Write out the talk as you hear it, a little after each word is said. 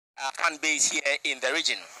fan base here in the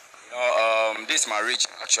region? This is my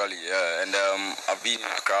region actually, yeah, and I've been in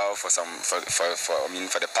Accra for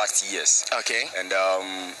the past years. Okay. And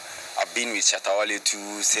I've been with Shatta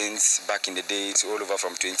too since back in the days, all over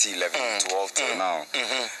from 2011, 12 till now.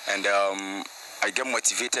 And I get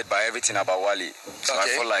motivated by everything about Wale, so I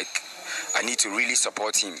feel like I need to really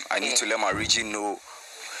support him. I need to let my region know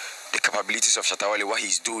the capabilities of Shatta, what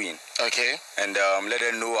he's doing. Okay. And let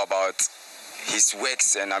them know about his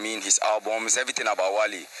works and his albums, everything about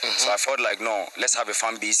Wale. So I felt like, no, let's have a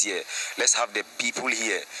fan base here. Let's have the people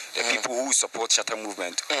here, the people who support Shatta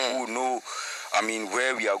movement, who know,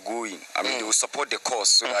 where we are going. They will support the cause.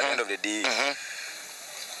 So at the end of the day,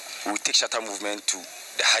 we'll take Shatta movement to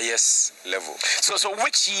the highest level. So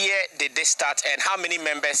which year did they start, and how many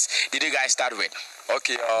members did you guys start with?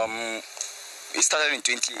 Okay, it started in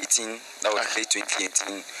 2018. That was late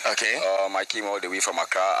 2018. Okay. I came all the way from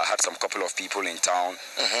Accra. I had some couple of people in town.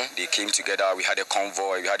 They came together. We had a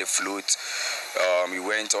convoy. We had a float. We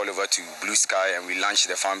went all over to Blue Sky and we launched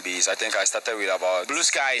the fan base. I think I started with about... Blue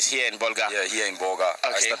Sky is here in Bolga? Yeah, here in Bolga.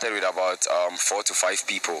 Okay. I started with about 4 to 5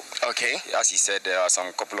 people. Okay. As he said, there are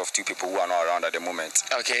some couple of 2 people who are not around at the moment.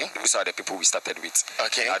 Okay. Those are the people we started with.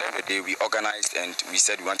 Okay. At the end of the day, we organized and we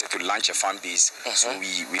said we wanted to launch a fan base. So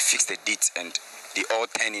we fixed the date and they all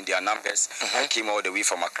turned in their numbers. I came all the way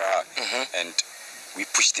from Accra and we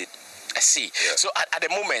pushed it. I see. Yeah. So at the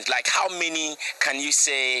moment, like, how many can you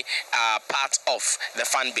say are part of the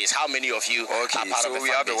fan base? How many of you are part of the fan base? So we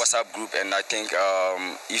have a WhatsApp group, and I think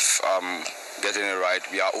if I'm getting it right,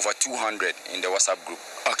 we are over 200 in the WhatsApp group.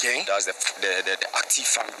 Okay. That's the active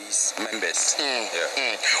fan base members.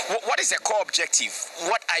 What is the core objective?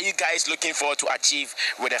 What are you guys looking forward to achieve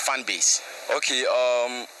with the fan base? Okay,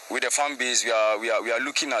 with the fan base, we are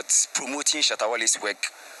looking at promoting Shatta Wale's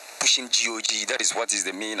work, pushing GOG. That is what is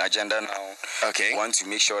the main agenda now. Okay. We want to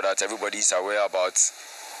make sure that everybody is aware about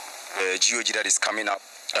the GOG that is coming up.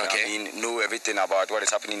 Okay. Know everything about what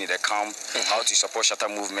is happening in the camp, how to support Shatta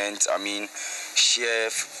movement. Share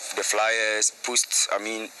the flyers, post.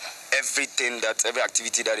 Everything every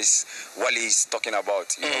activity that is Wale is talking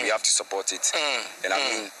about. We have to support it.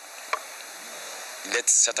 And let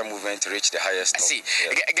Shatta movement reach the highest. I see.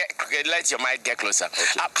 Yeah. Let your mic get closer.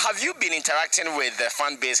 Okay. Have you been interacting with the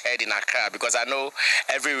fan base head in Accra? Because I know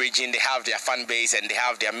every region they have their fan base and they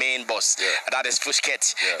have their main boss. That is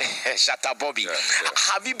Fushket, Shatta Bobby.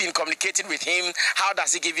 Have you been communicating with him? How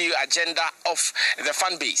does he give you agenda of the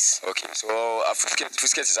fan base? Okay, so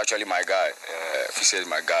Fushket is actually my guy. Fushket is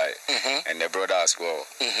my guy and the brother as well.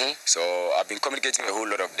 So I've been communicating with a whole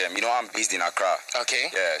lot of them. I'm based in Accra.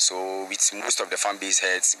 Okay. Yeah, so with most of the fan base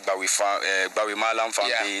heads, Bawi Malam fan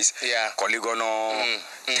base, Koligono,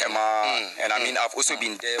 Tema, and I've also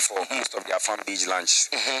been there for most of their fan base lunch.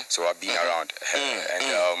 So I've been around,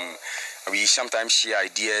 and we sometimes share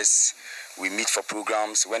ideas. We meet for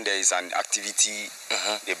programs. When there is an activity,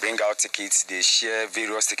 they bring out tickets. They share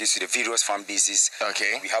various tickets to the various fan bases.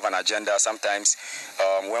 Okay. We have an agenda. Sometimes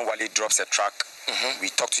when Wale drops a track, we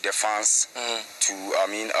talk to the fans to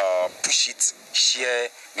push it, share.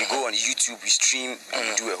 We go on YouTube, we stream, and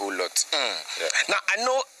we do a whole lot. Now I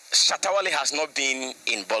know Shatta Wale has not been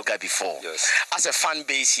in Bolga before. Yes. As a fan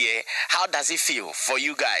base here, how does it feel for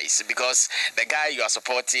you guys? Because the guy you are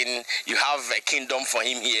supporting, you have a kingdom for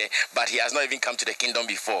him here, but he has not even come to the kingdom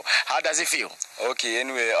before. How does it feel? Okay,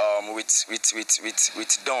 anyway,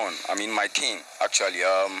 with Don, my king, actually,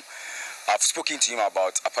 I've spoken to him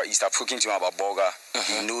about Upper East. I've spoken to him about Bolga.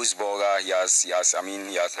 He knows Bolga. He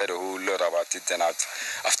has heard a whole lot about it, and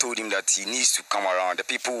I've told him that he needs to come around. The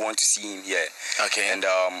people want to see him here. Okay. And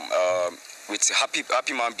with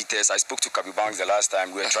Happy Man Beaters, I spoke to Kabi Banks the last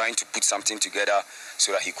time. We were trying to put something together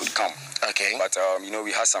so that he could come. Okay. But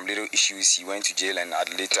we had some little issues. He went to jail, and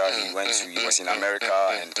later he was in America,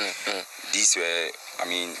 and these were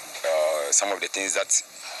some of the things that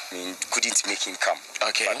couldn't make him come.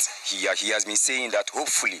 Okay. But he has been saying that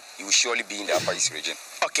hopefully he will surely be in the Upper East region.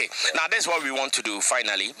 Okay. Now that's what we want to do.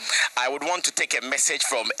 Finally, I would want to take a message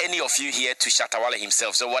from any of you here to Shatta Wale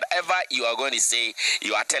himself. So whatever you are going to say,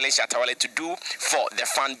 you are telling Shatta Wale to do for the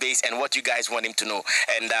fan base and what you guys want him to know.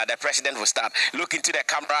 And the president will start. Look into the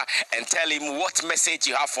camera and tell him what message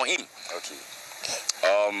you have for him. Okay.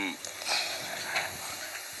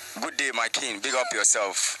 Good day, my king. Big up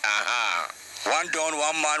yourself. One Don,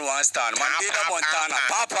 one man, one stand. Mandela Montana,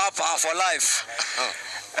 pa for life.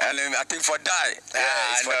 And I think for die.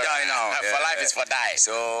 It's for die now. For life is for die.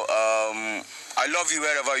 So I love you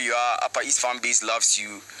wherever you are. Upper East fan base loves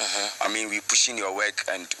you. We're pushing your work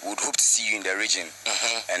and would hope to see you in the region.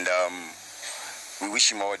 And we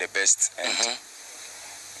wish him all the best. And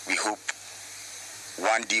we hope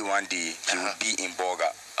one day he will be in Bolga.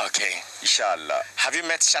 Okay. Inshallah. Have you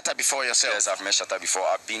met Shatta before yourself? Yes, I've met Shatta before.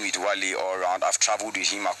 I've been with Wale all around. I've traveled with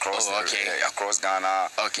him across across Ghana.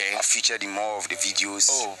 Okay. I've featured in more of the videos.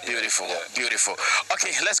 Oh, beautiful, beautiful.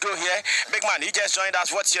 Okay, let's go here. Big man, you just joined us.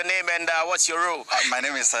 What's your name and what's your role? My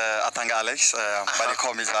name is Atanga Alex, but they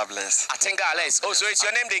call me Jobless. Atanga Alex. Oh, so it's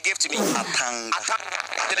your name they gave to me? Atanga.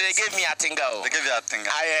 They gave me Atanga. They gave you Atanga.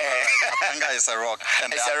 Atanga is a rock,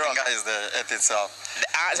 and Atanga is the earth itself.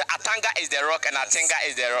 Atanga is the rock, and Atanga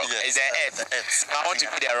is the rock. Is the earth. I want to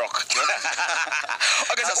be the rock.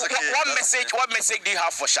 Okay, so what message do you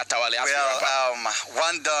have for Shatta Wale? Well,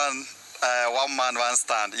 one done, one man, one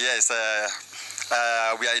stand. Yes.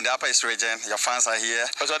 We are in the Upper East region. Your fans are here.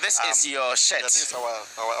 Oh, so this is your shirt. Yeah, this is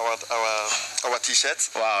our T-shirt.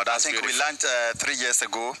 Wow, that's I think beautiful. we launched 3 years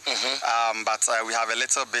ago, but we have a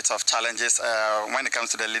little bit of challenges when it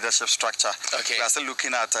comes to the leadership structure. Okay. We are still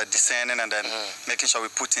looking at discerning and then making sure we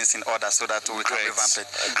put things in order so that we can revamp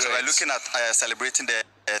it. So we're looking at celebrating the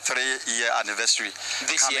 3-year anniversary.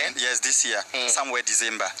 This year? Yes, this year, somewhere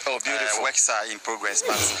December. Oh, beautiful. Works are in progress,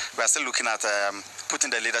 but we are still looking at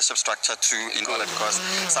putting the leadership structure in order because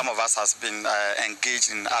some of us has been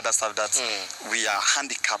engaged in other stuff that we are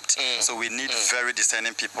handicapped. So we need very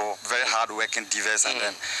discerning people, very hard-working divers, and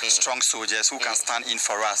then strong soldiers who can stand in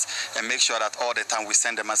for us and make sure that all the time we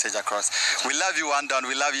send the message across. We love you, Andon.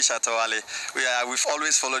 We love you, Shatta Wale. We've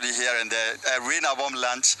always followed you here and there. Rain Album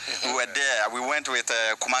Lunch, we were there. We went with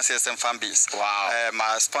Kumasi SM fan base. Wow.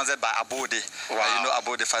 Sponsored by Abode. Wow. You know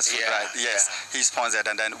Abode fast food, right? Yes, he sponsored,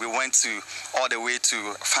 and then we went all the way to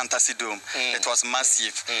Fantasy Dome. It was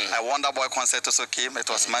massive. A Wonder Boy concert also came. It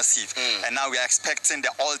was massive. And now we are expecting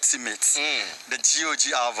the ultimate, the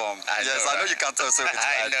GOG album. I know you can't also.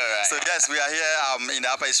 I know, right? So yes, we are here in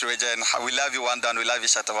the Upper East region. We love you, Wandan. We love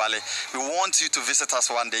you, Shatta Wale. We want you to visit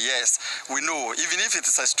us one day. Yes, we know. Even if it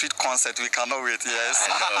is a street concert, we cannot wait. Yes,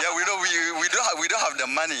 yeah, we know. We don't have the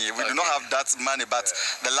money. We do not have that money, but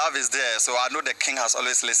the love is there. So I know the king has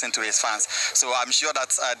always listened to his fans. So I'm sure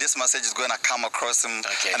that this message is going to come across him,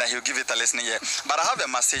 and that he'll give it a listening ear. But I have a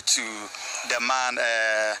message to the man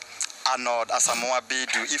Anorld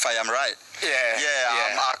if I am right.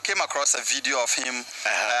 I came across a video of him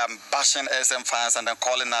bashing SM fans and then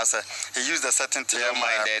calling us. He used a certain term.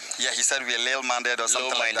 Low-minded. He said we're low-minded or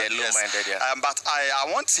something like that. Low-minded, but I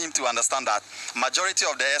want him to understand that majority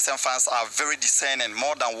of the SM fans are very discerning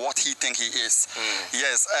more than what he think he is.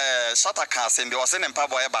 Yes, Shatta can say they was in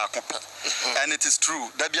Mpaboy back, and it is true.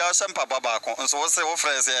 There be also Mpaboy back, and so what's the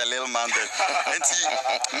offense low-minded? And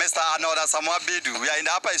Mr. Anorld, we are in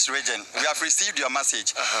the Upper East region. We have received your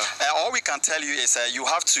message. All we can tell you is you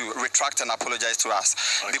have to retract and apologize to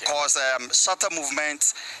us because Shatta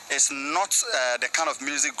Movement is not the kind of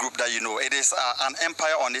music group that you know. It is an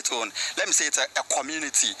empire on its own. Let me say it's a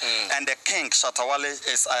community, and the king Shatta Wale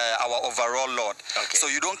is our overall lord. So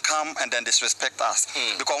you don't come and then disrespect us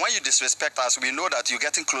because when you disrespect us, we know that you're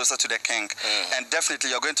getting closer to the king, and definitely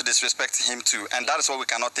you're going to disrespect him too, and that is what we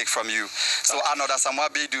cannot take from you. So Anorld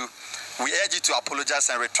Asamoah-Bedu, we urge you to apologize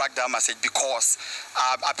and retract that message because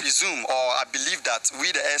I presume or I believe that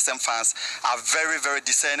we the SM fans are very, very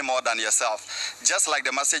discerning more than yourself. Just like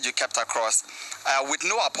the message you kept across, with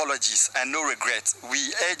no apologies and no regrets, we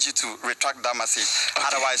urge you to retract that message.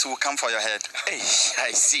 Otherwise, we'll come for your head. Hey,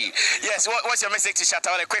 I see. Yes, what's your message to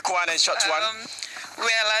Shatta Wale? A quick one and short one.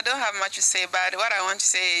 Well, I don't have much to say, but what I want to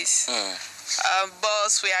say is,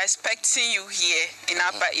 boss, we are expecting you here in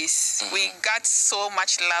Upper East. We got so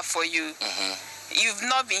much love for you. You've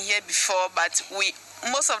not been here before, but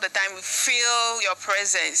most of the time we feel your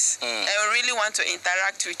presence and we really want to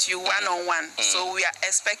interact with you one-on-one. So we are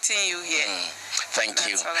expecting you here. Thank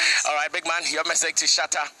you. All right, big man, your message to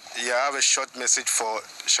Shatta. Yeah, I have a short message for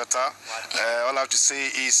Shatta. All I have to say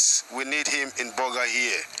is we need him in Bolga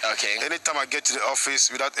here. Okay. Anytime I get to the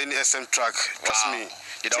office without any SM track, trust me,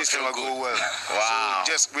 you don't feel good. Go well. Wow.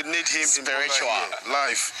 So we need him spiritual. In Bolga here.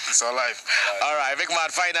 Life. It's our life. All right, big man,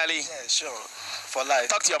 finally. Yeah, sure. For life.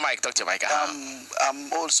 Talk to your mic.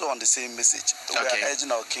 I'm also on the same message. We are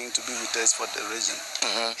urging our king to be with us for the region.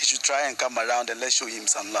 He should try and come around and let's show him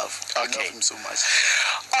some love. We love him so much.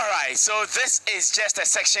 All right, so this is just a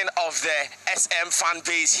section of the SM fan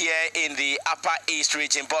base here in the Upper East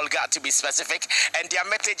region, Bolga to be specific, and their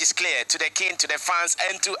message is clear to the king, to the fans,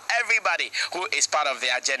 and to everybody who is part of the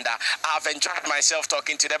agenda. I've enjoyed myself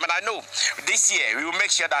talking to them, and I know this year we will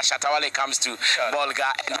make sure that Shatta Wale comes to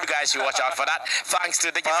Bolga, and you guys will watch out for that. Thanks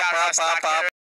to the guitarist.